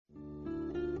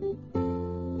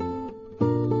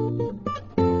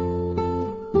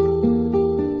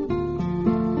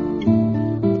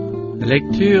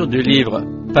Lecture du livre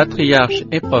Patriarches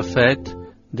et Prophètes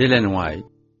d'Ellen White.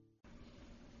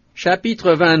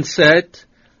 Chapitre 27.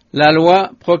 La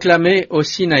loi proclamée au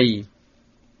Sinaï.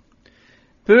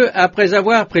 Peu après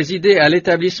avoir présidé à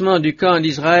l'établissement du camp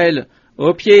d'Israël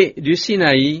au pied du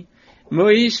Sinaï,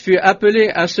 Moïse fut appelé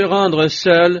à se rendre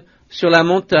seul sur la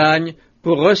montagne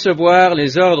pour recevoir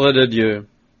les ordres de Dieu.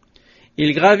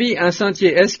 Il gravit un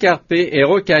sentier escarpé et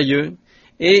rocailleux,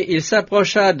 et il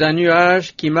s'approcha d'un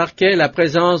nuage qui marquait la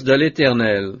présence de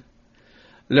l'Éternel.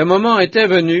 Le moment était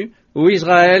venu où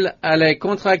Israël allait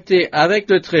contracter avec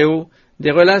le Très-Haut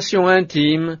des relations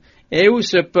intimes et où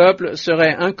ce peuple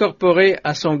serait incorporé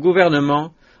à son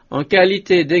gouvernement en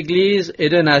qualité d'Église et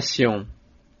de nation.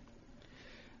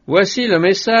 Voici le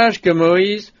message que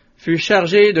Moïse fut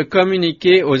chargé de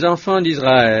communiquer aux enfants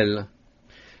d'Israël.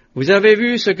 Vous avez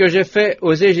vu ce que j'ai fait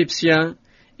aux Égyptiens,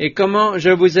 et comment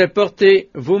je vous ai porté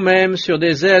vous-même sur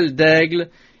des ailes d'aigle,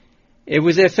 et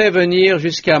vous ai fait venir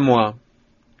jusqu'à moi.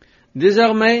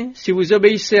 Désormais, si vous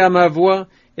obéissez à ma voix,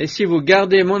 et si vous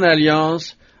gardez mon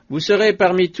alliance, vous serez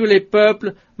parmi tous les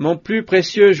peuples mon plus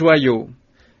précieux joyau,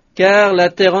 car la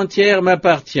terre entière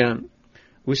m'appartient.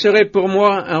 Vous serez pour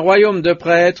moi un royaume de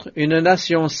prêtres, une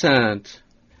nation sainte.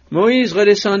 Moïse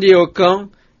redescendit au camp,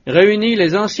 réunit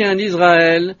les anciens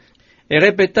d'Israël, et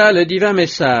répéta le divin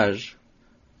message.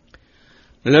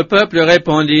 Le peuple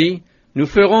répondit, « Nous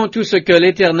ferons tout ce que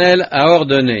l'Éternel a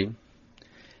ordonné. »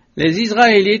 Les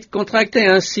Israélites contractaient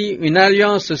ainsi une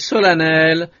alliance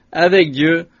solennelle avec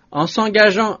Dieu en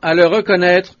s'engageant à le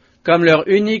reconnaître comme leur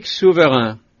unique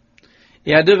souverain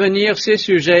et à devenir ses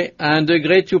sujets à un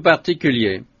degré tout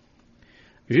particulier.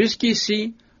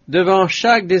 Jusqu'ici, devant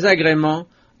chaque désagrément,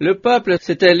 le peuple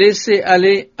s'était laissé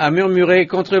aller à murmurer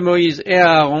contre Moïse et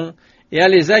Aaron et à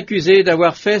les accuser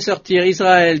d'avoir fait sortir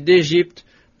Israël d'Égypte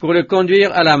pour le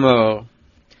conduire à la mort.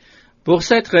 Pour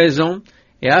cette raison,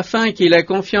 et afin qu'il ait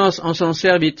confiance en son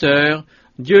serviteur,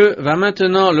 Dieu va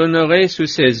maintenant l'honorer sous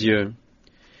ses yeux.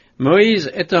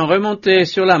 Moïse étant remonté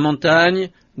sur la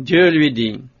montagne, Dieu lui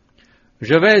dit, «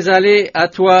 Je vais aller à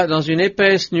toi dans une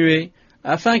épaisse nuée,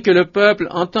 afin que le peuple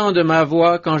entende ma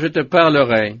voix quand je te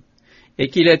parlerai, et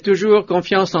qu'il ait toujours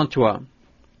confiance en toi. »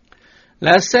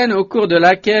 La scène au cours de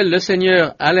laquelle le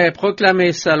Seigneur allait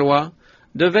proclamer sa loi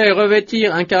devait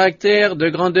revêtir un caractère de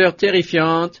grandeur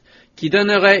terrifiante qui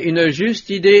donnerait une juste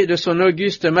idée de son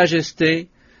auguste majesté,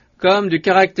 comme du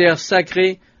caractère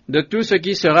sacré de tout ce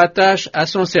qui se rattache à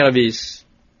son service.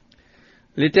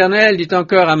 L'Éternel dit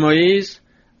encore à Moïse,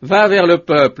 « Va vers le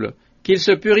peuple, qu'ils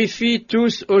se purifient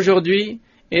tous aujourd'hui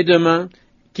et demain,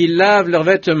 qu'ils lavent leurs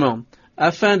vêtements,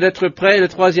 afin d'être prêts le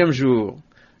 3e jour.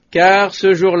 Car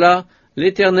ce jour-là,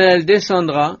 l'Éternel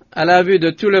descendra à la vue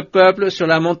de tout le peuple sur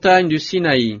la montagne du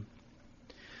Sinaï. »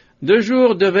 2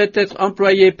 jours devaient être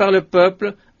employés par le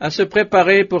peuple à se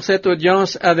préparer pour cette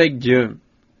audience avec Dieu.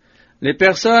 Les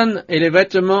personnes et les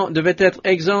vêtements devaient être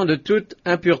exempts de toute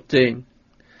impureté.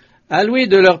 À l'ouïe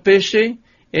de leurs péchés,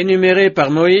 énumérés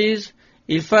par Moïse,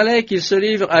 il fallait qu'ils se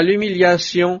livrent à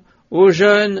l'humiliation, au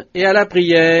jeûne et à la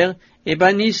prière, et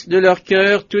bannissent de leur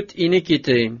cœur toute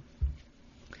iniquité.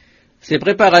 Ces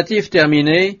préparatifs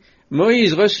terminés,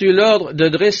 Moïse reçut l'ordre de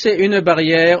dresser une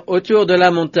barrière autour de la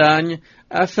montagne,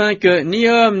 afin que ni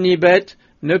homme ni bête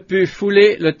ne pût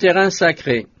fouler le terrain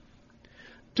sacré.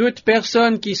 Toute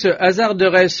personne qui se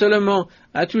hasarderait seulement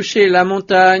à toucher la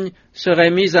montagne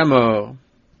serait mise à mort.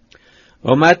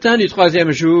 Au matin du 3e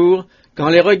jour, quand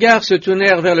les regards se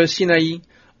tournèrent vers le Sinaï,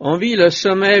 on vit le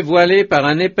sommet voilé par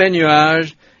un épais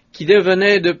nuage qui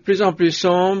devenait de plus en plus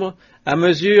sombre à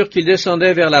mesure qu'il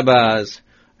descendait vers la base,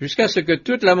 jusqu'à ce que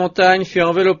toute la montagne fût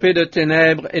enveloppée de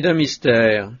ténèbres et de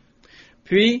mystères.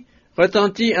 Puis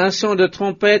retentit un son de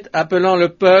trompette appelant le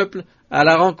peuple à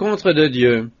la rencontre de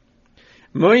Dieu.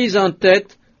 Moïse en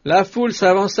tête, la foule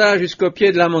s'avança jusqu'au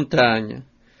pied de la montagne.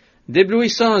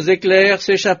 D'éblouissants éclairs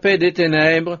s'échappaient des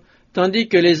ténèbres, tandis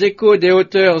que les échos des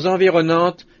hauteurs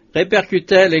environnantes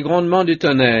répercutaient les grondements du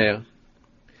tonnerre.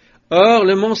 Or,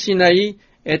 le mont Sinaï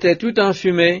était tout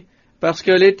enfumé, parce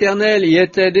que l'Éternel y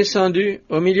était descendu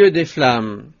au milieu des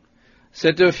flammes.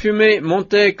 Cette fumée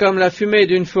montait comme la fumée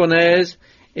d'une fournaise,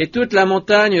 et toute la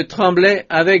montagne tremblait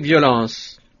avec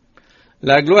violence.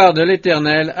 La gloire de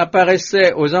l'Éternel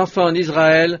apparaissait aux enfants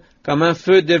d'Israël comme un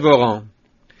feu dévorant,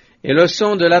 et le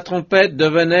son de la trompette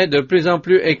devenait de plus en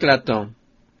plus éclatant.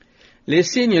 Les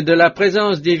signes de la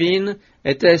présence divine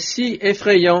étaient si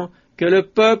effrayants que le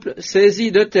peuple,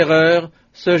 saisi de terreur,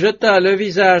 se jeta le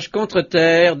visage contre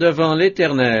terre devant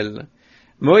l'Éternel.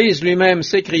 Moïse lui-même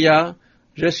s'écria,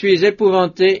 « Je suis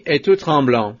épouvanté et tout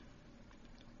tremblant. »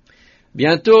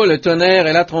 Bientôt le tonnerre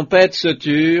et la trompette se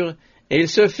turent, et il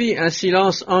se fit un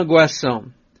silence angoissant.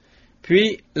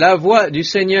 Puis la voix du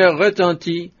Seigneur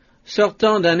retentit,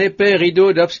 sortant d'un épais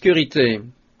rideau d'obscurité.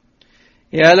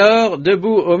 Et alors,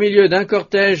 debout au milieu d'un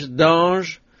cortège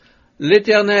d'anges,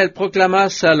 l'Éternel proclama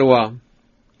sa loi.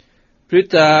 Plus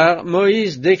tard,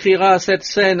 Moïse décrira cette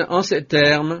scène en ces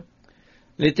termes.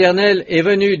 L'Éternel est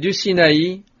venu du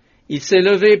Sinaï, il s'est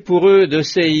levé pour eux de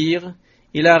Séhir,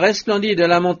 il a resplendi de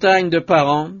la montagne de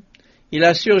Paran, il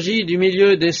a surgi du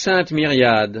milieu des saintes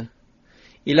myriades.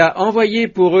 Il a envoyé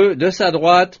pour eux de sa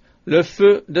droite le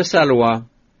feu de sa loi.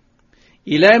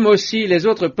 Il aime aussi les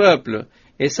autres peuples,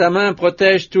 et sa main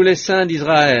protège tous les saints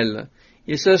d'Israël.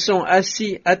 Ils se sont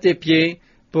assis à tes pieds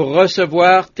pour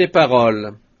recevoir tes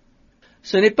paroles.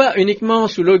 Ce n'est pas uniquement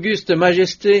sous l'auguste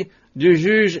majesté du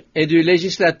juge et du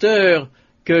législateur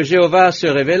que Jéhovah se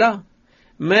révéla,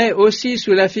 mais aussi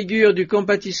sous la figure du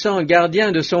compatissant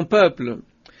gardien de son peuple,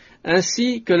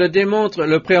 ainsi que le démontre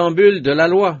le préambule de la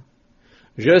loi.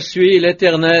 Je suis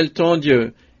l'Éternel ton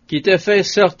Dieu, qui t'ai fait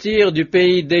sortir du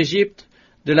pays d'Égypte,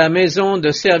 de la maison de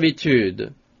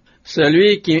servitude.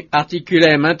 Celui qui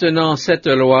articulait maintenant cette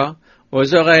loi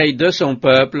aux oreilles de son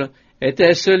peuple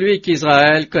était celui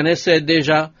qu'Israël connaissait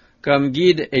déjà comme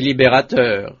guide et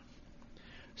libérateur.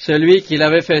 Celui qui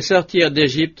l'avait fait sortir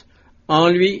d'Égypte, en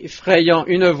lui frayant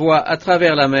une voie à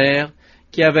travers la mer,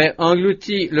 qui avait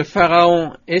englouti le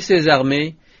Pharaon et ses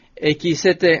armées, et qui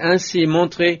s'était ainsi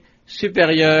montré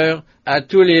supérieur à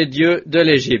tous les dieux de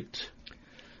l'Égypte.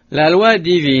 La loi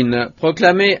divine,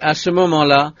 proclamée à ce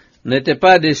moment-là, n'était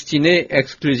pas destinée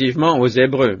exclusivement aux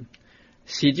Hébreux.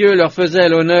 Si Dieu leur faisait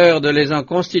l'honneur de les en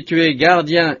constituer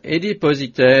gardiens et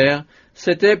dépositaires,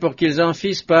 c'était pour qu'ils en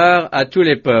fissent part à tous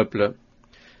les peuples.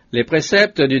 Les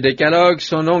préceptes du décalogue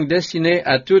sont donc destinés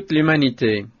à toute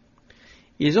l'humanité.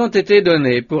 Ils ont été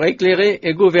donnés pour éclairer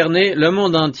et gouverner le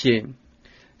monde entier.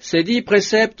 Ces 10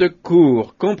 préceptes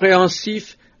courts,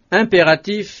 compréhensifs,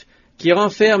 impératifs, qui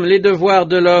renferment les devoirs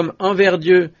de l'homme envers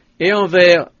Dieu et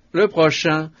envers le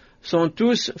prochain, sont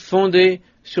tous fondés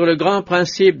sur le grand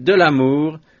principe de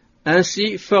l'amour,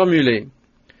 ainsi formulé.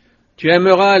 Tu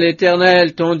aimeras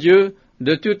l'Éternel ton Dieu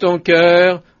de tout ton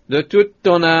cœur, de toute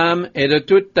ton âme et de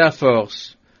toute ta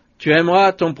force. Tu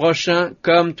aimeras ton prochain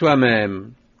comme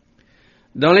toi-même.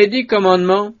 Dans les 10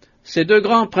 commandements, ces 2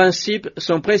 grands principes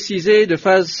sont précisés de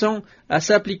façon à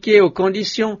s'appliquer aux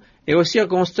conditions et aux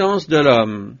circonstances de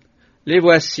l'homme. Les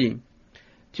voici.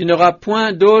 Tu n'auras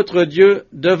point d'autre Dieu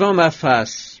devant ma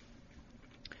face.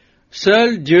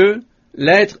 Seul Dieu,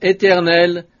 l'être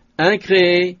éternel,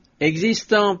 incréé,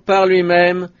 existant par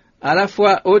lui-même, à la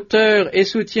fois auteur et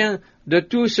soutien de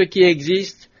tout ce qui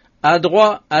existe, a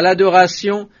droit à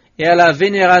l'adoration et à la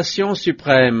vénération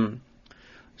suprême.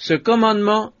 Ce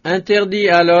commandement interdit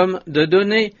à l'homme de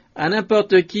donner à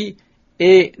n'importe qui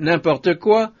et n'importe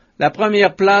quoi la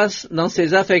première place dans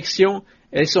ses affections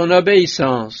et son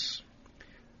obéissance.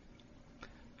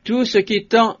 Tout ce qui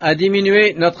tend à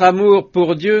diminuer notre amour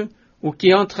pour Dieu ou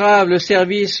qui entrave le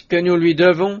service que nous lui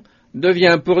devons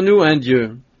devient pour nous un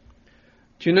Dieu.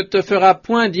 Tu ne te feras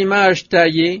point d'image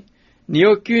taillée, ni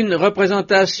aucune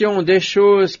représentation des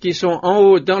choses qui sont en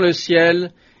haut dans le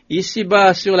ciel,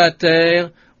 ici-bas sur la terre,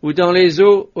 ou dans les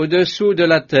eaux au-dessous de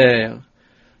la terre.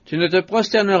 Tu ne te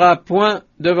prosterneras point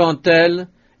devant elles,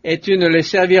 et tu ne les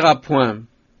serviras point.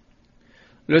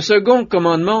 Le second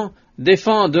commandement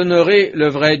défend d'honorer le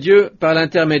vrai Dieu par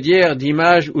l'intermédiaire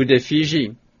d'images ou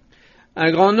d'effigies.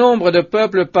 Un grand nombre de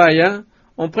peuples païens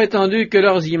ont prétendu que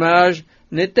leurs images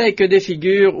n'étaient que des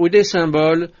figures ou des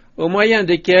symboles au moyen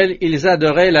desquels ils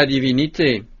adoraient la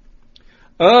divinité.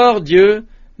 Or, Dieu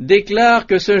déclare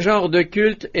que ce genre de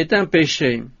culte est un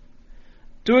péché.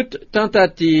 Toute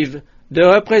tentative de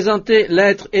représenter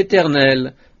l'être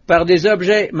éternel par des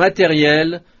objets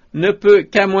matériels ne peut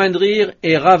qu'amoindrir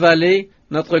et ravaler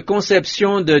notre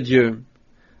conception de Dieu.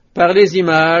 Par les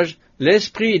images,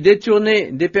 l'esprit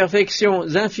détourné des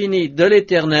perfections infinies de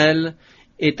l'Éternel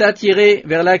est attiré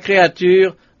vers la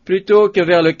créature plutôt que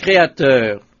vers le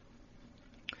Créateur.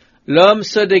 L'homme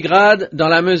se dégrade dans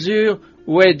la mesure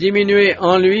où est diminuée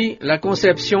en lui la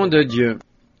conception de Dieu.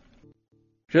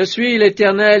 Je suis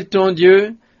l'Éternel ton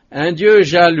Dieu, un Dieu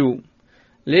jaloux.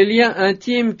 Les liens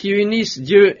intimes qui unissent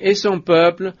Dieu et son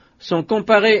peuple sont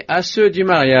comparés à ceux du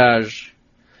mariage.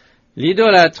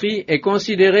 L'idolâtrie est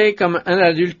considérée comme un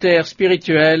adultère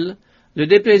spirituel. Le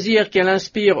déplaisir qu'elle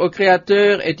inspire au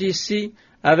Créateur est ici,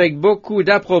 avec beaucoup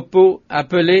d'à-propos,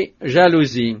 appelé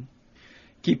jalousie,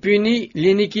 qui punit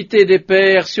l'iniquité des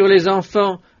pères sur les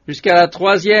enfants jusqu'à la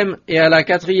 3e et à la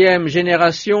 4e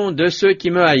génération de ceux qui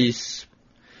me haïssent.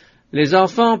 Les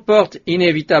enfants portent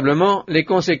inévitablement les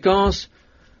conséquences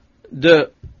de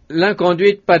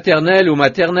l'inconduite paternelle ou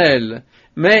maternelle,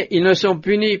 mais ils ne sont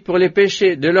punis pour les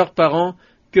péchés de leurs parents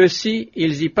que si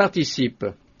ils y participent.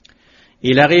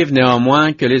 Il arrive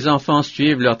néanmoins que les enfants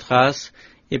suivent leurs traces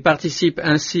et participent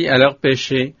ainsi à leurs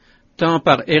péchés, tant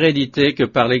par hérédité que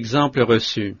par l'exemple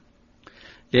reçu.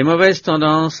 Les mauvaises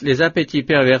tendances, les appétits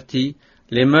pervertis,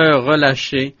 les mœurs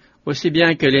relâchées, aussi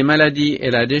bien que les maladies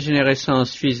et la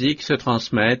dégénérescence physique se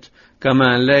transmettent, comme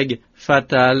un legs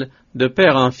fatal, de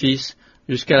père en fils,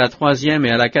 jusqu'à la 3e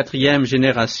et à la 4e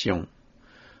génération.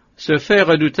 Ce fait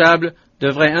redoutable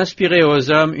devrait inspirer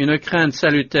aux hommes une crainte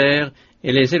salutaire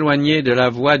et les éloigner de la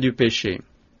voie du péché.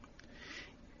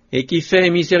 Et qui fait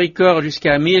miséricorde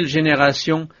jusqu'à 1000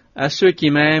 générations à ceux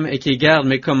qui m'aiment et qui gardent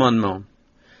mes commandements.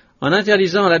 En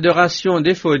interdisant l'adoration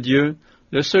des faux dieux,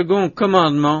 le second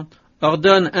commandement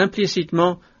ordonne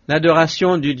implicitement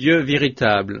l'adoration du Dieu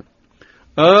véritable.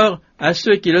 Or, à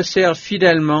ceux qui le servent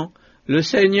fidèlement, le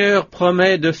Seigneur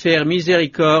promet de faire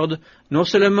miséricorde non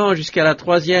seulement jusqu'à la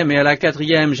 3e et à la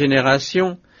 4e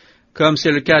génération, comme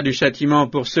c'est le cas du châtiment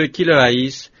pour ceux qui le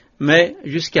haïssent, mais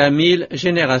jusqu'à 1000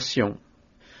 générations.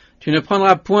 Tu ne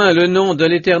prendras point le nom de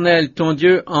l'Éternel ton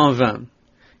Dieu en vain,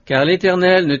 car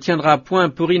l'Éternel ne tiendra point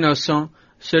pour innocent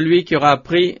celui qui aura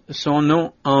pris son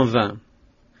nom en vain.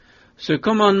 Ce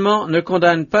commandement ne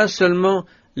condamne pas seulement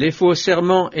les faux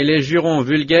serments et les jurons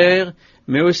vulgaires,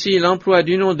 mais aussi l'emploi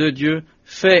du nom de Dieu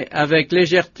fait avec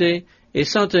légèreté et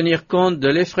sans tenir compte de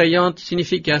l'effrayante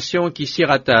signification qui s'y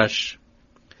rattache.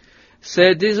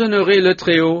 C'est déshonorer le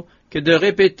Très-Haut que de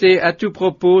répéter à tout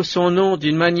propos son nom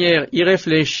d'une manière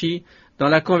irréfléchie dans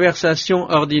la conversation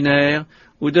ordinaire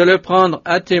ou de le prendre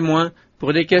à témoin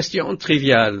pour des questions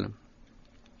triviales.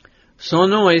 Son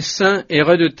nom est saint et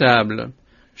redoutable.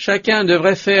 Chacun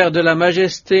devrait faire de la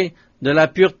majesté, de la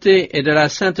pureté et de la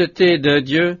sainteté de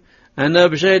Dieu un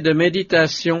objet de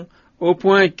méditation au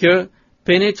point que,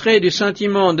 pénétré du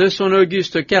sentiment de son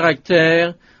auguste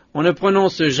caractère, on ne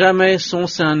prononce jamais son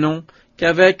saint nom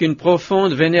qu'avec une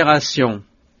profonde vénération.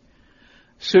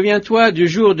 Souviens-toi du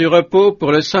jour du repos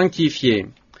pour le sanctifier.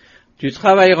 Tu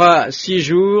travailleras 6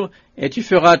 jours et tu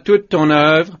feras toute ton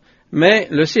œuvre, mais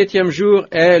le 7e jour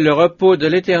est le repos de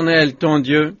l'Éternel ton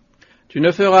Dieu. Tu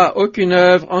ne feras aucune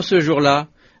œuvre en ce jour-là,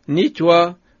 ni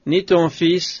toi, ni ton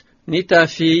fils, ni ta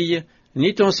fille,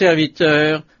 ni ton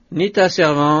serviteur, ni ta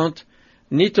servante,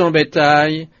 ni ton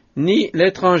bétail, ni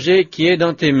l'étranger qui est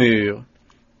dans tes murs.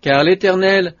 Car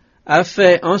l'Éternel a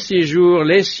fait en 6 jours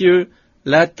les cieux,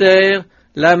 la terre,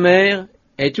 la mer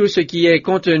et tout ce qui est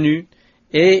contenu,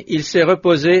 et il s'est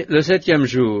reposé le 7e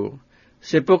jour.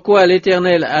 C'est pourquoi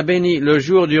l'Éternel a béni le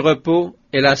jour du repos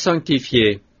et l'a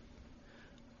sanctifié.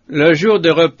 Le jour de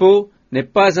repos n'est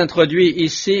pas introduit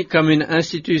ici comme une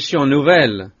institution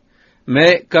nouvelle,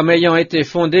 mais comme ayant été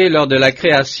fondé lors de la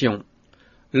création.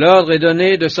 L'ordre est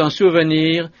donné de s'en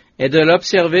souvenir et de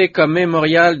l'observer comme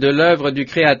mémorial de l'œuvre du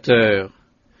Créateur.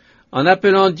 En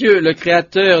appelant Dieu le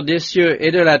Créateur des cieux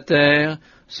et de la terre,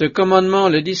 ce commandement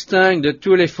le distingue de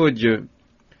tous les faux dieux.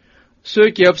 Ceux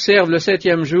qui observent le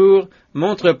 7e jour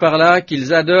montrent par là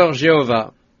qu'ils adorent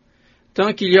Jéhovah.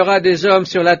 Tant qu'il y aura des hommes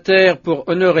sur la terre pour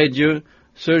honorer Dieu,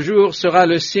 ce jour sera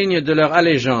le signe de leur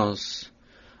allégeance.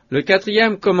 Le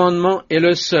 4e commandement est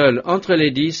le seul entre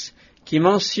les 10 qui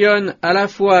mentionne à la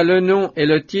fois le nom et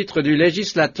le titre du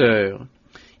législateur.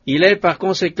 Il est par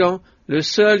conséquent le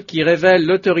seul qui révèle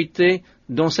l'autorité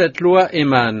dont cette loi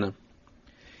émane.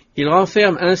 Il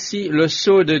renferme ainsi le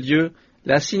sceau de Dieu,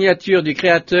 la signature du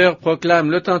Créateur proclame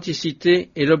l'authenticité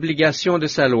et l'obligation de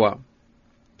sa loi.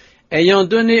 Ayant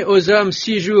donné aux hommes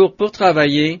 6 jours pour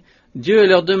travailler, Dieu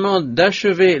leur demande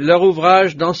d'achever leur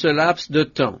ouvrage dans ce laps de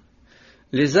temps.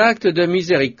 Les actes de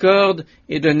miséricorde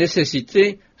et de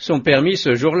nécessité sont permis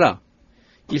ce jour-là.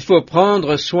 Il faut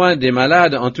prendre soin des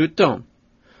malades en tout temps.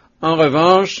 En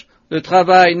revanche, le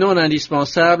travail non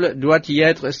indispensable doit y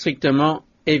être strictement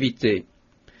évité.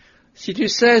 Si tu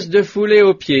cesses de fouler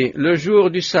aux pieds le jour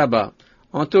du sabbat,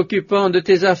 en t'occupant de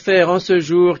tes affaires en ce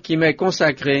jour qui m'est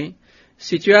consacré,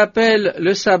 si tu appelles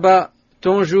le sabbat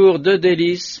ton jour de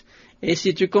délice, et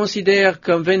si tu considères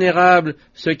comme vénérable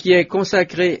ce qui est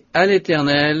consacré à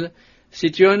l'Éternel,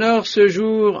 si tu honores ce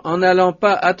jour en n'allant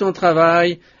pas à ton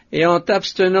travail et en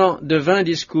t'abstenant de vains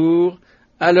discours,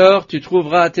 alors tu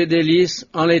trouveras tes délices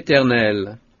en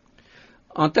l'Éternel.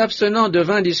 En t'abstenant de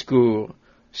vains discours,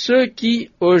 ceux qui,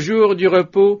 au jour du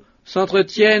repos,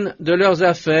 s'entretiennent de leurs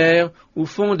affaires ou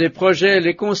font des projets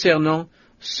les concernant,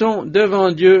 sont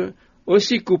devant Dieu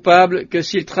aussi coupables que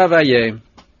s'ils travaillaient.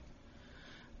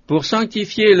 Pour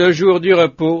sanctifier le jour du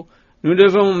repos, nous ne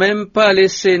devons même pas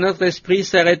laisser notre esprit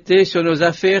s'arrêter sur nos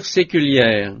affaires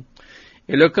séculières.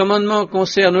 et le commandement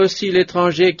concerne aussi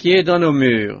l'étranger qui est dans nos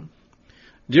murs.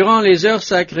 Durant les heures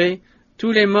sacrées,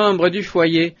 tous les membres du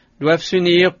foyer doivent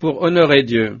s'unir pour honorer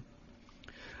Dieu.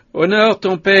 Honore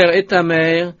ton père et ta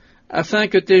mère, afin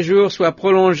que tes jours soient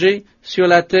prolongés sur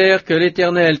la terre que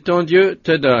l'Éternel ton Dieu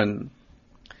te donne.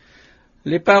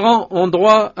 Les parents ont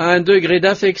droit à un degré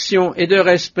d'affection et de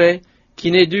respect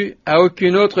qui n'est dû à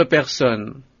aucune autre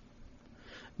personne.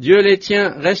 Dieu les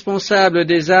tient responsables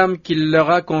des âmes qu'il leur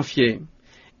a confiées,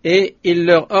 et il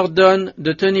leur ordonne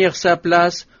de tenir sa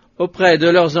place auprès de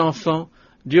leurs enfants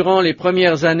durant les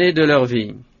premières années de leur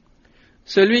vie.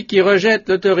 Celui qui rejette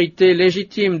l'autorité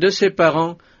légitime de ses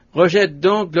parents rejette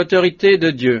donc l'autorité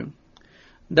de Dieu.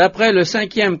 D'après le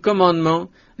 5e commandement,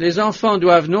 les enfants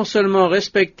doivent non seulement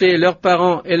respecter leurs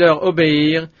parents et leur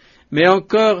obéir, mais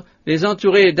encore les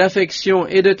entourer d'affection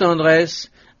et de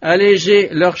tendresse, alléger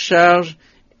leurs charges,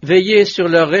 veiller sur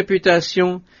leur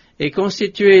réputation et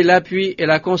constituer l'appui et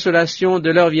la consolation de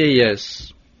leur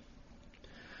vieillesse.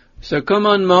 Ce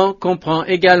commandement comprend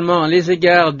également les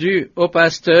égards dus aux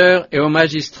pasteurs et aux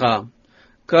magistrats,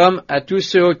 comme à tous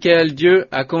ceux auxquels Dieu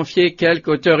a confié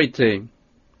quelque autorité.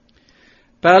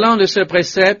 Parlant de ce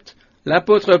précepte,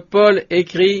 l'apôtre Paul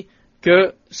écrit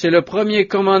que c'est le premier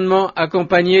commandement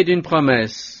accompagné d'une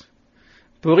promesse.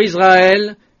 Pour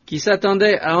Israël, qui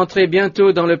s'attendait à entrer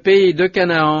bientôt dans le pays de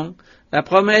Canaan, la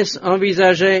promesse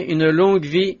envisageait une longue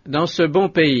vie dans ce bon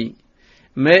pays.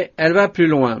 Mais elle va plus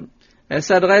loin. Elle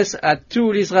s'adresse à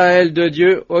tout l'Israël de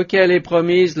Dieu auquel est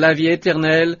promise la vie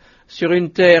éternelle sur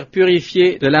une terre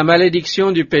purifiée de la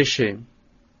malédiction du péché.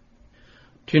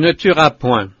 Tu ne tueras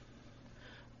point.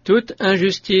 Toute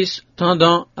injustice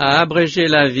tendant à abréger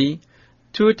la vie,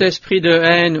 tout esprit de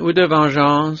haine ou de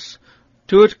vengeance,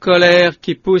 toute colère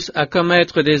qui pousse à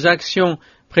commettre des actions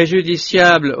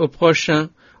préjudiciables au prochain,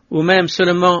 ou même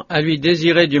seulement à lui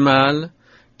désirer du mal,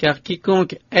 car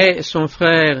quiconque hait son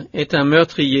frère est un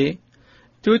meurtrier,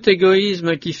 tout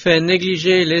égoïsme qui fait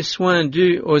négliger les soins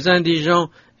dus aux indigents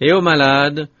et aux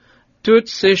malades, toutes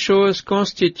ces choses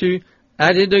constituent,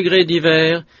 à des degrés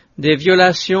divers, des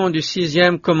violations du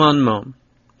 6e commandement.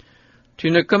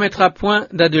 Tu ne commettras point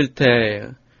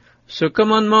d'adultère. Ce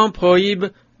commandement prohibe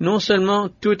non seulement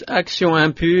toute action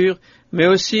impure, mais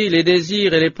aussi les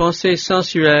désirs et les pensées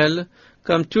sensuelles,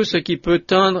 comme tout ce qui peut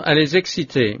tendre à les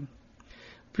exciter.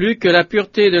 Plus que la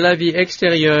pureté de la vie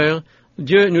extérieure,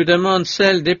 Dieu nous demande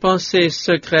celle des pensées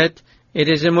secrètes et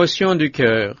des émotions du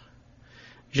cœur.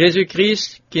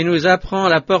 Jésus-Christ, qui nous apprend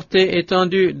la portée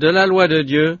étendue de la loi de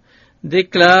Dieu,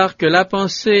 déclare que la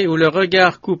pensée ou le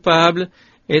regard coupable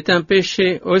est un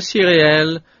péché aussi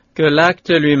réel que l'acte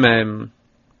lui-même.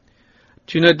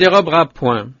 Tu ne déroberas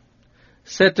point.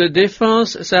 Cette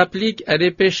défense s'applique à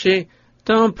des péchés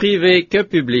tant privés que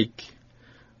publics.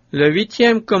 Le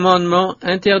 8e commandement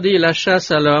interdit la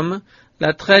chasse à l'homme,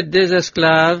 la traite des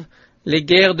esclaves, les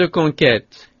guerres de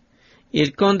conquête.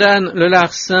 Il condamne le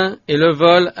larcin et le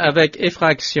vol avec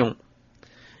effraction.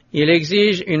 Il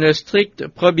exige une stricte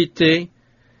probité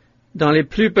dans les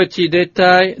plus petits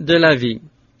détails de la vie.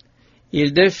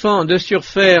 Il défend de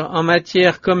surfaire en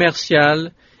matière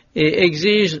commerciale et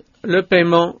exige le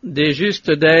paiement des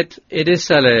justes dettes et des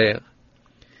salaires.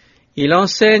 Il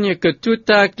enseigne que tout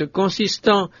acte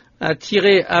consistant à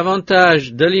tirer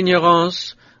avantage de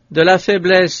l'ignorance, de la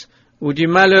faiblesse ou du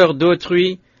malheur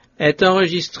d'autrui est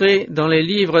enregistré dans les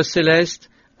livres célestes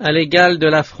à l'égal de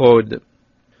la fraude.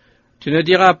 Tu ne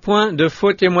diras point de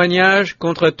faux témoignages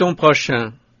contre ton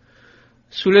prochain.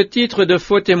 Sous le titre de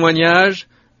faux témoignages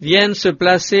viennent se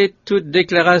placer toute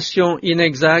déclaration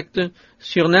inexacte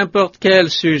sur n'importe quel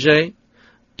sujet,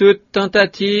 toute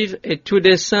tentative et tout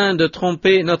dessein de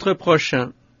tromper notre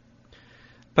prochain.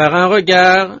 Par un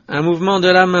regard, un mouvement de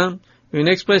la main, une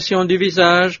expression du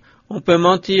visage, on peut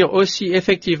mentir aussi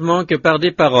effectivement que par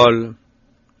des paroles.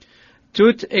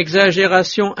 Toute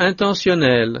exagération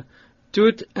intentionnelle,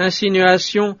 toute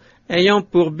insinuation ayant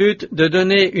pour but de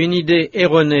donner une idée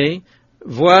erronée,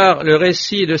 voire le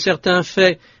récit de certains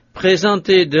faits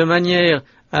présentés de manière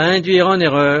à induire en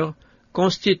erreur,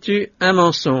 constitue un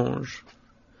mensonge.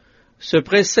 Ce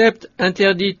précepte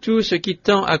interdit tout ce qui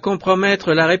tend à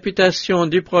compromettre la réputation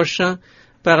du prochain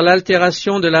par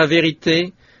l'altération de la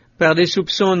vérité, par des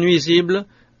soupçons nuisibles,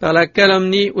 par la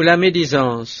calomnie ou la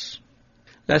médisance.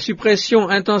 La suppression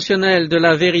intentionnelle de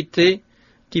la vérité,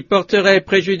 qui porterait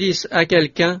préjudice à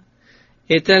quelqu'un,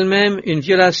 est elle-même une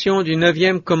violation du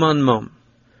 9e commandement.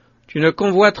 Tu ne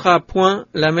convoiteras point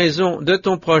la maison de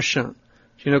ton prochain.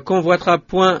 Tu ne convoiteras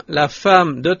point la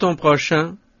femme de ton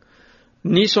prochain,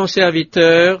 ni son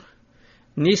serviteur,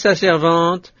 ni sa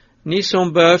servante, ni son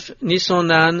bœuf, ni son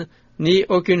âne, ni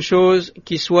aucune chose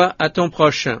qui soit à ton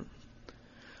prochain.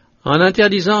 En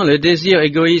interdisant le désir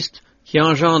égoïste qui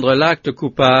engendre l'acte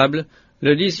coupable,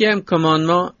 le 10e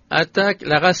commandement attaque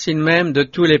la racine même de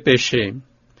tous les péchés.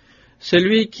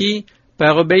 Celui qui,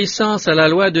 par obéissance à la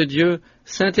loi de Dieu,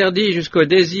 s'interdit jusqu'au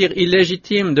désir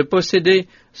illégitime de posséder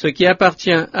ce qui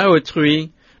appartient à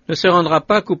autrui, ne se rendra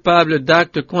pas coupable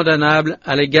d'actes condamnables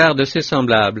à l'égard de ses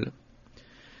semblables.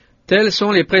 Tels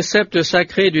sont les préceptes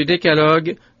sacrés du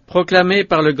décalogue, proclamés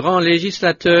par le grand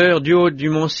législateur du haut du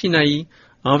mont Sinaï,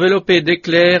 enveloppé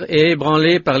d'éclairs et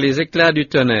ébranlé par les éclats du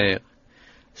tonnerre.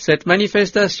 Cette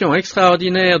manifestation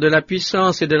extraordinaire de la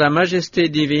puissance et de la majesté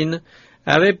divine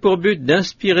avait pour but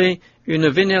d'inspirer une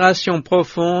vénération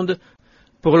profonde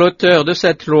pour l'auteur de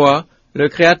cette loi, le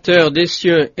Créateur des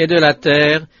cieux et de la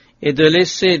terre, et de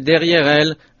laisser derrière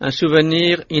elle un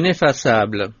souvenir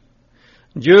ineffaçable.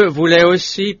 Dieu voulait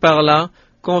aussi, par là,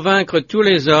 convaincre tous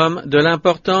les hommes de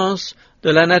l'importance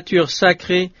de la nature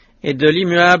sacrée et de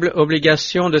l'immuable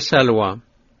obligation de sa loi.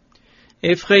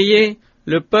 Effrayé,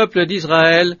 le peuple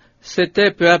d'Israël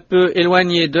s'était peu à peu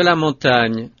éloigné de la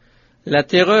montagne. La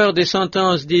terreur des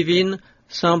sentences divines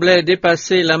semblait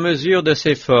dépasser la mesure de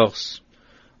ses forces.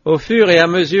 Au fur et à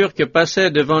mesure que passait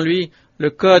devant lui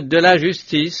le code de la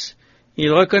justice,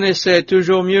 il reconnaissait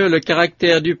toujours mieux le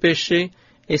caractère du péché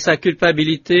et sa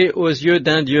culpabilité aux yeux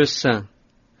d'un Dieu saint.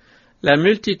 La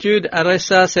multitude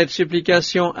adressa cette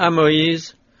supplication à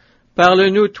Moïse, «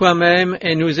 Parle-nous toi-même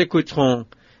et nous écouterons,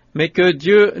 mais que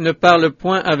Dieu ne parle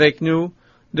point avec nous,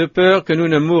 de peur que nous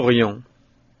ne mourions. »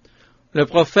 Le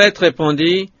prophète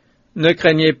répondit, « Ne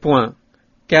craignez point,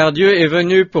 car Dieu est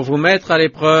venu pour vous mettre à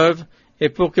l'épreuve et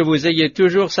pour que vous ayez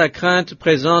toujours sa crainte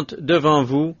présente devant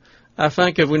vous,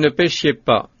 afin que vous ne péchiez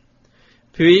pas. »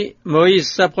 Puis Moïse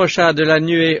s'approcha de la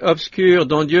nuée obscure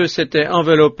dont Dieu s'était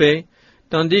enveloppé,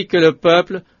 tandis que le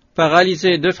peuple,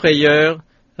 paralysé de frayeur,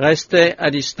 restait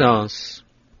à distance.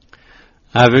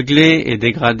 Aveuglé et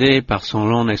dégradé par son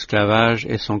long esclavage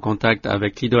et son contact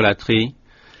avec l'idolâtrie,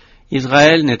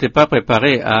 Israël n'était pas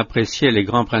préparé à apprécier les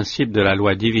grands principes de la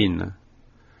loi divine.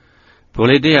 Pour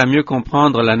l'aider à mieux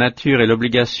comprendre la nature et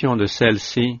l'obligation de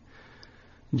celle-ci,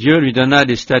 Dieu lui donna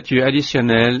des statuts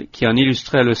additionnels qui en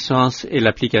illustraient le sens et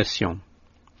l'application.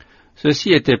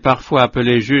 Ceux-ci étaient parfois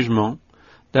appelés jugements,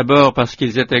 d'abord parce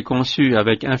qu'ils étaient conçus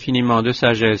avec infiniment de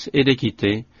sagesse et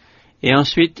d'équité, et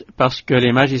ensuite parce que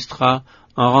les magistrats,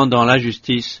 en rendant la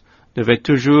justice, devaient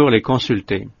toujours les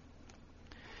consulter.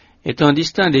 Étant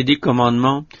distincts des 10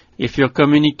 commandements, ils furent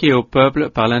communiqués au peuple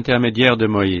par l'intermédiaire de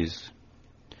Moïse.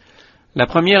 La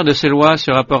première de ces lois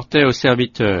se rapportait aux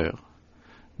serviteurs.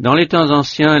 Dans les temps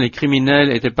anciens, les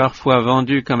criminels étaient parfois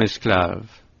vendus comme esclaves.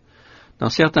 Dans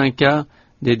certains cas,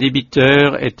 des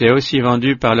débiteurs étaient aussi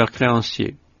vendus par leurs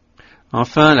créanciers.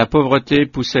 Enfin, la pauvreté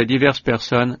poussait diverses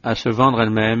personnes à se vendre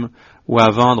elles-mêmes ou à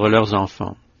vendre leurs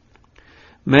enfants.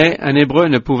 Mais un Hébreu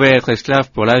ne pouvait être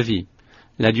esclave pour la vie,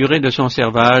 la durée de son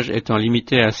servage étant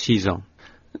limitée à 6 ans.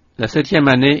 La 7e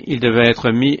année, il devait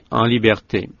être mis en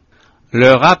liberté.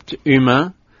 Le rapt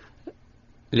humain,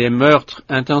 les meurtres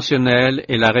intentionnels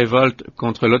et la révolte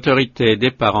contre l'autorité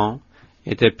des parents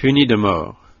étaient punis de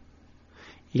mort.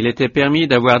 Il était permis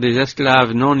d'avoir des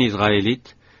esclaves non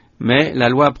israélites, mais la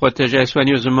loi protégeait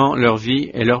soigneusement leur vie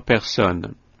et leur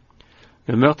personne.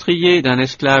 Le meurtrier d'un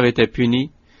esclave était puni,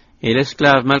 et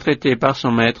l'esclave maltraité par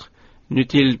son maître,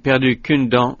 n'eût-il perdu qu'une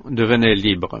dent, devenait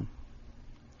libre.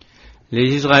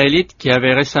 Les Israélites qui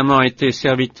avaient récemment été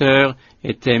serviteurs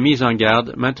étaient mis en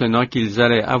garde maintenant qu'ils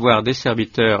allaient avoir des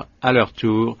serviteurs à leur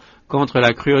tour contre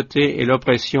la cruauté et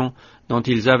l'oppression dont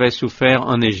ils avaient souffert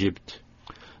en Égypte.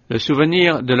 Le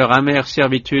souvenir de leur amère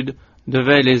servitude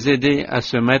devait les aider à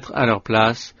se mettre à leur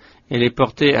place et les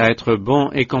porter à être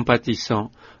bons et compatissants,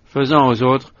 faisant aux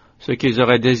autres ce qu'ils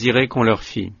auraient désiré qu'on leur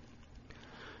fît.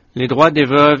 Les droits des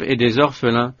veuves et des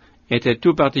orphelins étaient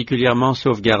tout particulièrement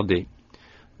sauvegardés.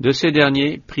 De ces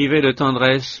derniers, privés de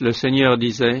tendresse, le Seigneur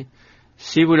disait, «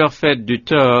 Si vous leur faites du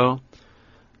tort,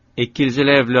 et qu'ils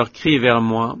élèvent leurs cris vers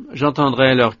moi,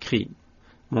 j'entendrai leurs cris.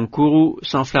 Mon courroux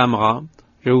s'enflammera,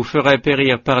 je vous ferai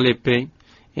périr par l'épée,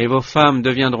 et vos femmes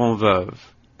deviendront veuves,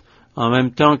 en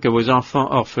même temps que vos enfants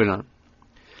orphelins. »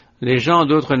 Les gens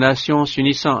d'autres nations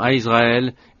s'unissant à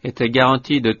Israël étaient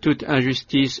garantis de toute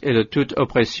injustice et de toute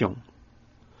oppression.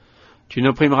 Tu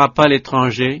n'opprimeras pas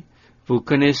l'étranger, vous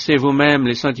connaissez vous-même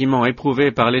les sentiments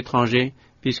éprouvés par l'étranger,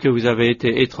 puisque vous avez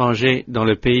été étrangers dans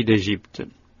le pays d'Égypte.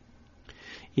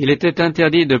 Il était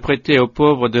interdit de prêter aux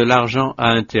pauvres de l'argent à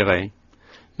intérêt.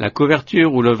 La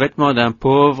couverture ou le vêtement d'un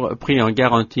pauvre pris en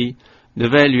garantie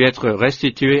devait lui être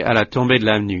restitué à la tombée de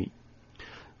la nuit.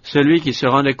 Celui qui se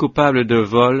rendait coupable de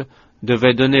vol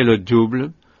devait donner le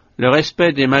double, le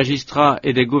respect des magistrats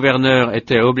et des gouverneurs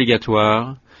était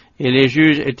obligatoire, et les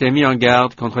juges étaient mis en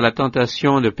garde contre la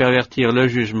tentation de pervertir le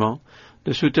jugement,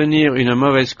 de soutenir une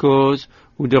mauvaise cause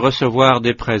ou de recevoir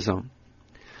des présents.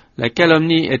 La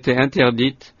calomnie était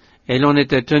interdite, et l'on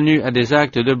était tenu à des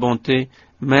actes de bonté,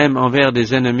 même envers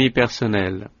des ennemis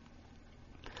personnels.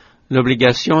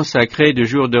 L'obligation sacrée du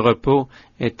jour de repos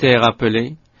était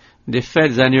rappelée, des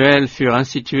fêtes annuelles furent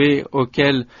instituées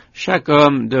auxquelles chaque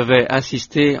homme devait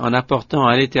assister en apportant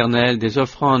à l'Éternel des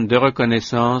offrandes de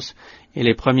reconnaissance et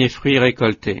les premiers fruits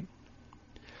récoltés.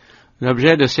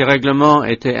 L'objet de ces règlements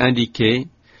était indiqué.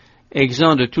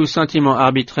 Exempts de tout sentiment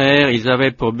arbitraire, ils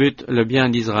avaient pour but le bien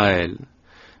d'Israël.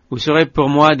 Vous serez pour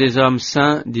moi des hommes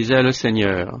saints, disait le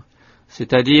Seigneur,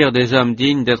 c'est-à-dire des hommes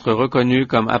dignes d'être reconnus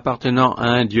comme appartenant à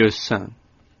un Dieu saint.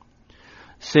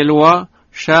 Ces lois,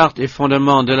 chartes et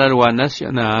fondements de la loi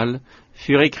nationale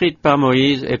furent écrites par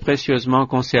Moïse et précieusement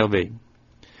conservées.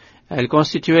 Elles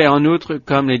constituaient en outre,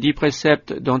 comme les 10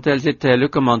 préceptes dont elles étaient le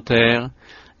commentaire,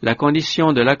 la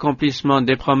condition de l'accomplissement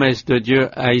des promesses de Dieu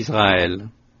à Israël.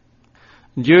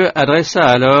 Dieu adressa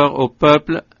alors au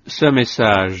peuple ce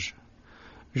message.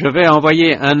 « Je vais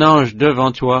envoyer un ange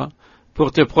devant toi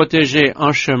pour te protéger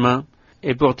en chemin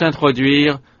et pour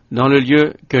t'introduire dans le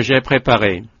lieu que j'ai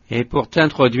préparé.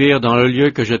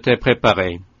 Je t'ai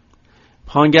préparé.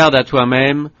 Prends garde à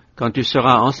toi-même quand tu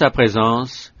seras en sa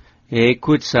présence et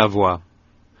écoute sa voix.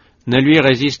 Ne lui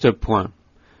résiste point,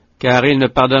 car il ne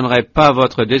pardonnerait pas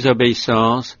votre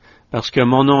désobéissance parce que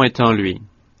mon nom est en lui.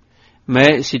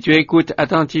 Mais si tu écoutes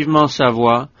attentivement sa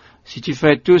voix, si tu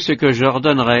fais tout ce que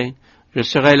j'ordonnerai, je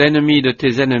serai l'ennemi de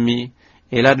tes ennemis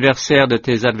et l'adversaire de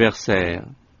tes adversaires. »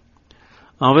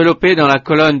 Enveloppé dans la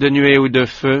colonne de nuée ou de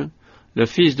feu, le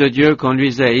Fils de Dieu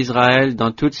conduisait Israël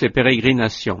dans toutes ses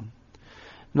pérégrinations.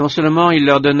 Non seulement il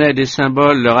leur donnait des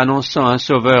symboles leur annonçant un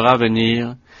sauveur à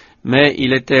venir, mais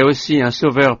il était aussi un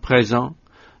sauveur présent,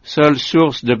 seule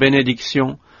source de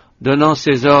bénédiction, donnant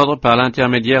ses ordres par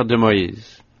l'intermédiaire de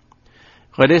Moïse.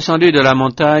 Redescendu de la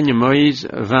montagne, Moïse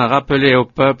vint rappeler au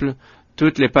peuple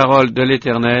toutes les paroles de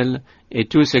l'Éternel et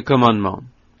tous ses commandements.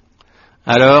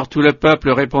 Alors tout le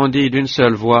peuple répondit d'une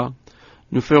seule voix,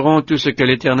 « Nous ferons tout ce que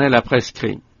l'Éternel a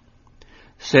prescrit. »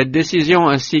 Cette décision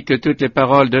ainsi que toutes les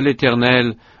paroles de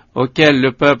l'Éternel auxquelles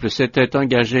le peuple s'était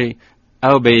engagé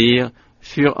à obéir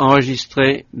furent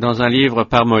enregistrées dans un livre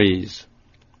par Moïse.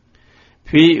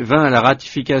 Puis vint la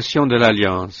ratification de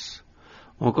l'alliance.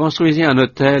 On construisit un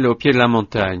autel au pied de la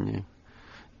montagne.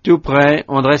 Tout près,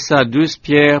 on dressa 12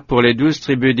 pierres pour les 12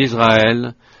 tribus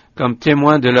d'Israël, comme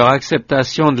témoins de leur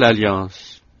acceptation de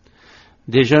l'alliance.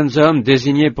 Des jeunes hommes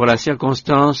désignés pour la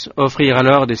circonstance offrirent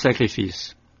alors des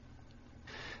sacrifices.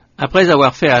 Après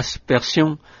avoir fait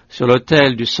aspersion sur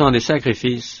l'autel du sang des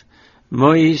sacrifices,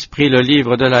 Moïse prit le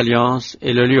livre de l'alliance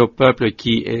et le lut au peuple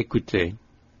qui écoutait.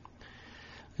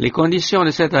 Les conditions de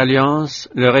cette alliance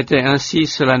leur étaient ainsi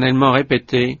solennellement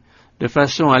répétées, de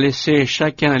façon à laisser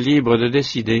chacun libre de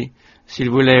décider s'il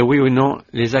voulait oui ou non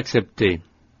les accepter.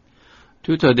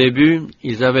 Tout au début,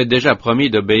 ils avaient déjà promis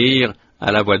d'obéir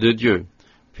à la voix de Dieu,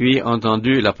 puis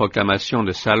entendu la proclamation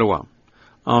de sa loi.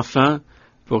 Enfin,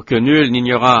 pour que nul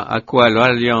n'ignorât à quoi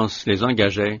l'alliance les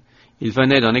engageait, ils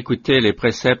venaient d'en écouter les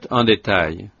préceptes en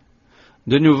détail.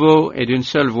 De nouveau et d'une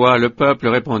seule voix, le peuple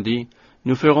répondit, «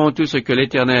 Nous ferons tout ce que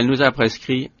l'Éternel nous a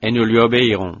prescrit et nous lui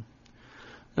obéirons. »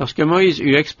 Lorsque Moïse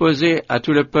eut exposé à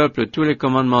tout le peuple tous les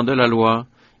commandements de la loi,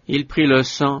 il prit le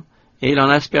sang et il en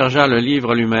aspergea le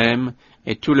livre lui-même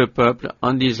et tout le peuple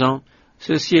en disant, «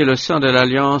 Ceci est le sang de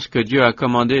l'alliance que Dieu a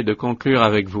commandé de conclure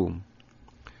avec vous. »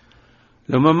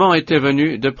 Le moment était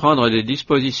venu de prendre des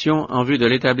dispositions en vue de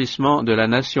l'établissement de la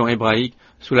nation hébraïque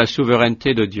sous la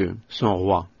souveraineté de Dieu, son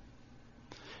roi.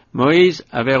 Moïse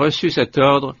avait reçu cet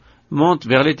ordre, « Monte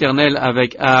vers l'Éternel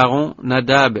avec Aaron,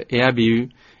 Nadab et Abihu,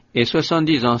 et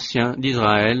 70 anciens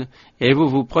d'Israël, et vous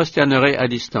vous prosternerez à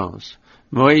distance.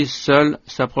 Moïse seul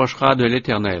s'approchera de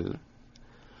l'Éternel. »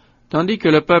 Tandis que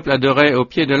le peuple adorait au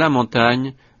pied de la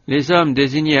montagne, les hommes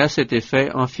désignés à cet effet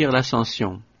en firent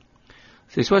l'ascension.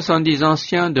 Ces 70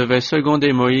 anciens devaient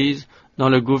seconder Moïse dans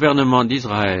le gouvernement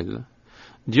d'Israël.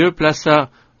 Dieu plaça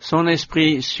son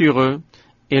esprit sur eux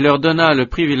et leur donna le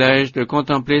privilège de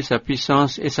contempler sa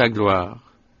puissance et sa gloire.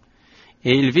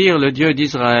 Et ils virent le Dieu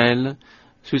d'Israël.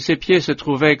 Sous ses pieds se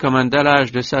trouvait comme un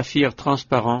dallage de saphir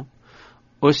transparent,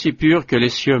 aussi pur que les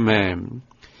cieux mêmes.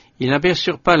 Ils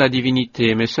n'aperçurent pas la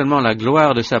divinité, mais seulement la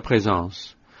gloire de sa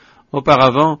présence.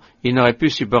 Auparavant, ils n'auraient pu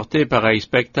supporter pareil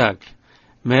spectacle,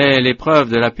 mais l'épreuve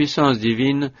de la puissance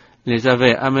divine les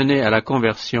avait amenés à la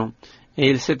conversion, et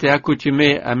ils s'étaient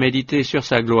accoutumés à méditer sur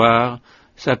sa gloire,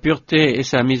 sa pureté et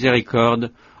sa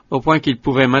miséricorde, au point qu'ils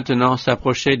pouvaient maintenant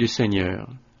s'approcher du Seigneur.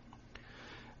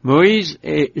 Moïse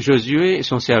et Josué,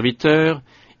 son serviteur,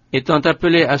 étant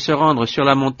appelés à se rendre sur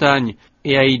la montagne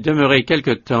et à y demeurer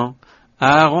quelque temps,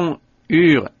 Aaron,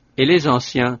 Hur et les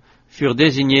anciens furent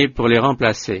désignés pour les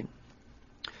remplacer.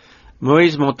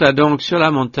 Moïse monta donc sur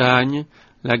la montagne,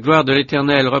 la gloire de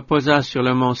l'Éternel reposa sur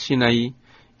le mont Sinaï,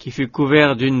 qui fut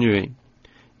couvert d'une nuée.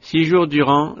 6 jours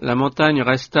durant, la montagne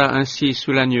resta ainsi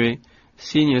sous la nuée,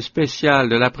 signe spécial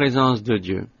de la présence de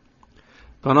Dieu.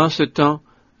 Pendant ce temps,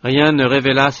 rien ne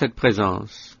révéla cette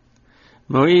présence.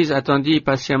 Moïse attendit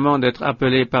patiemment d'être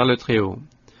appelé par le Très-Haut.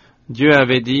 Dieu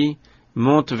avait dit, «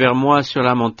 Monte vers moi sur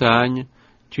la montagne,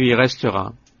 tu y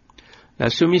resteras. » La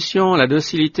soumission, la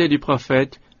docilité du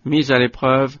prophète, mise à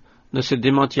l'épreuve, ne se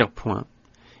démentirent point.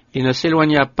 Il ne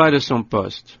s'éloigna pas de son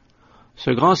poste. Ce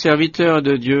grand serviteur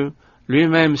de Dieu,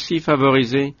 lui-même si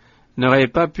favorisé, n'aurait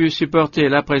pas pu supporter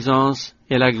la présence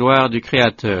et la gloire du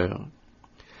Créateur.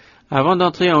 Avant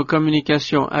d'entrer en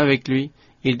communication avec lui,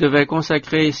 il devait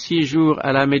consacrer 6 jours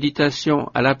à la méditation,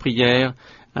 à la prière,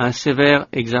 à un sévère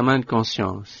examen de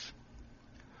conscience.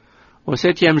 Au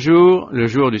 7e jour, le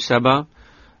jour du sabbat,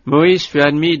 Moïse fut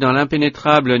admis dans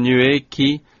l'impénétrable nuée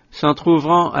qui,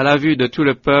 s'entr'ouvrant à la vue de tout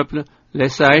le peuple,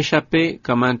 laissa échapper,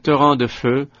 comme un torrent de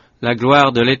feu, la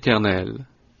gloire de l'Éternel.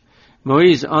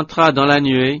 Moïse entra dans la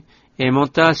nuée et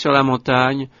monta sur la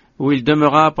montagne, où il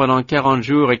demeura pendant 40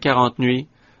 jours et 40 nuits,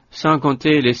 sans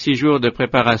compter les 6 jours de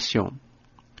préparation.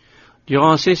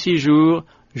 Durant ces 6 jours,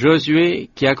 Josué,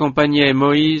 qui accompagnait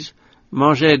Moïse,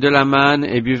 mangeait de la manne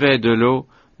et buvait de l'eau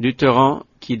du torrent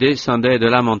qui descendait de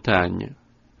la montagne.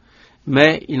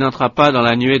 Mais il n'entra pas dans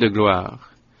la nuée de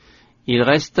gloire. Il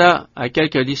resta à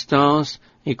quelque distance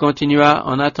et continua,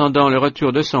 en attendant le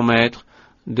retour de son maître,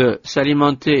 de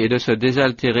s'alimenter et de se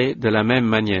désaltérer de la même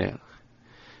manière.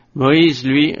 Moïse,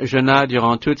 lui, jeûna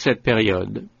durant toute cette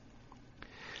période.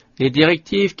 Les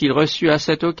directives qu'il reçut à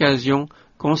cette occasion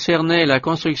concernaient la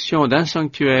construction d'un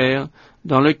sanctuaire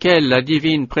dans lequel la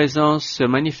divine présence se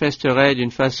manifesterait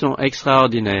d'une façon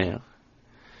extraordinaire.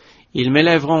 « Ils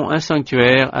m'élèveront un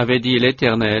sanctuaire, avait dit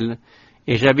l'Éternel,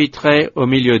 et j'habiterai au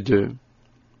milieu d'eux. »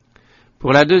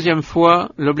 Pour la 2e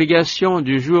fois, l'obligation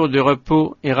du jour de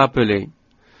repos est rappelée.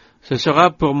 Ce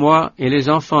sera pour moi et les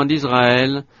enfants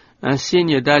d'Israël un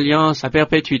signe d'alliance à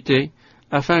perpétuité,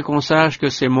 afin qu'on sache que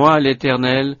c'est moi,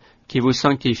 l'Éternel, qui vous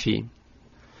sanctifie.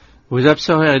 Vous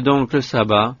observerez donc le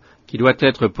sabbat, qui doit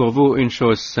être pour vous une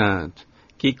chose sainte.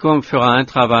 Quiconque fera un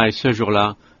travail ce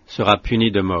jour-là sera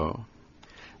puni de mort.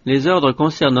 Les ordres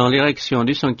concernant l'érection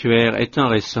du sanctuaire étant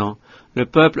récents, le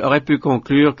peuple aurait pu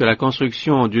conclure que la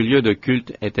construction du lieu de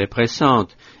culte était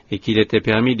pressante et qu'il était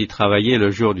permis d'y travailler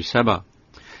le jour du sabbat.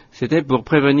 C'était pour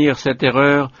prévenir cette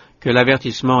erreur que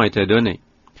l'avertissement était donné.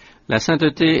 La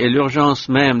sainteté et l'urgence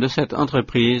même de cette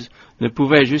entreprise ne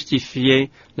pouvaient justifier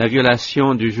la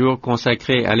violation du jour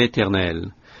consacré à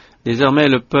l'Éternel. Désormais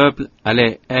le peuple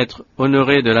allait être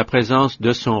honoré de la présence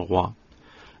de son roi.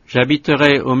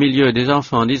 J'habiterai au milieu des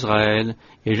enfants d'Israël,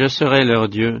 et je serai leur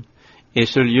Dieu, et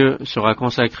ce lieu sera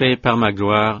consacré par ma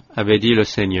gloire, avait dit le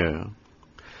Seigneur.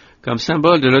 Comme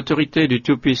symbole de l'autorité du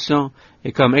Tout-Puissant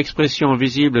et comme expression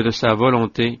visible de sa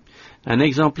volonté, un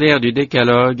exemplaire du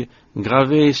décalogue,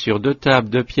 gravé sur 2 tables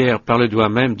de pierre par le doigt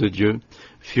même de Dieu,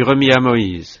 fut remis à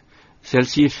Moïse.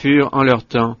 Celles-ci furent, en leur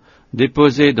temps,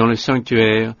 déposées dans le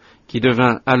sanctuaire, qui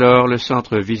devint alors le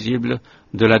centre visible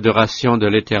de l'adoration de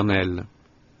l'Éternel.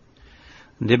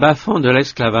 Des bas-fonds de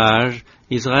l'esclavage,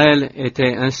 Israël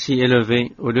était ainsi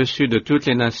élevé au-dessus de toutes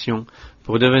les nations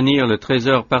pour devenir le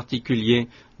trésor particulier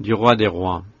du roi des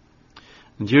rois.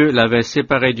 Dieu l'avait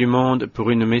séparé du monde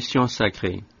pour une mission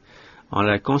sacrée. En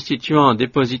la constituant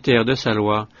dépositaire de sa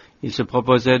loi, il se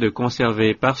proposait de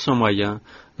conserver par son moyen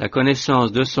la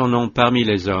connaissance de son nom parmi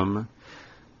les hommes.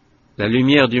 La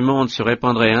lumière du monde se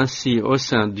répandrait ainsi au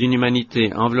sein d'une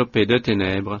humanité enveloppée de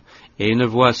ténèbres, et une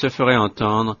voix se ferait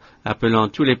entendre, appelant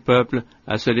tous les peuples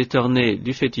à se détourner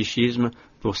du fétichisme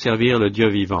pour servir le Dieu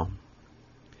vivant.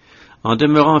 En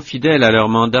demeurant fidèles à leur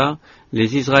mandat,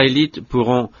 les Israélites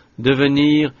pourront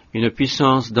devenir une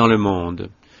puissance dans le monde.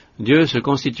 Dieu se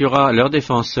constituera leur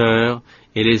défenseur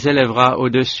et les élèvera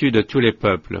au-dessus de tous les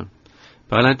peuples.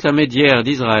 Par l'intermédiaire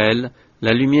d'Israël,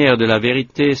 la lumière de la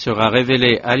vérité sera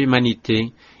révélée à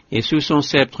l'humanité, et sous son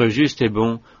sceptre juste et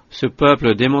bon, ce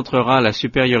peuple démontrera la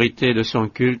supériorité de son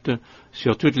culte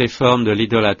sur toutes les formes de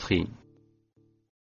l'idolâtrie.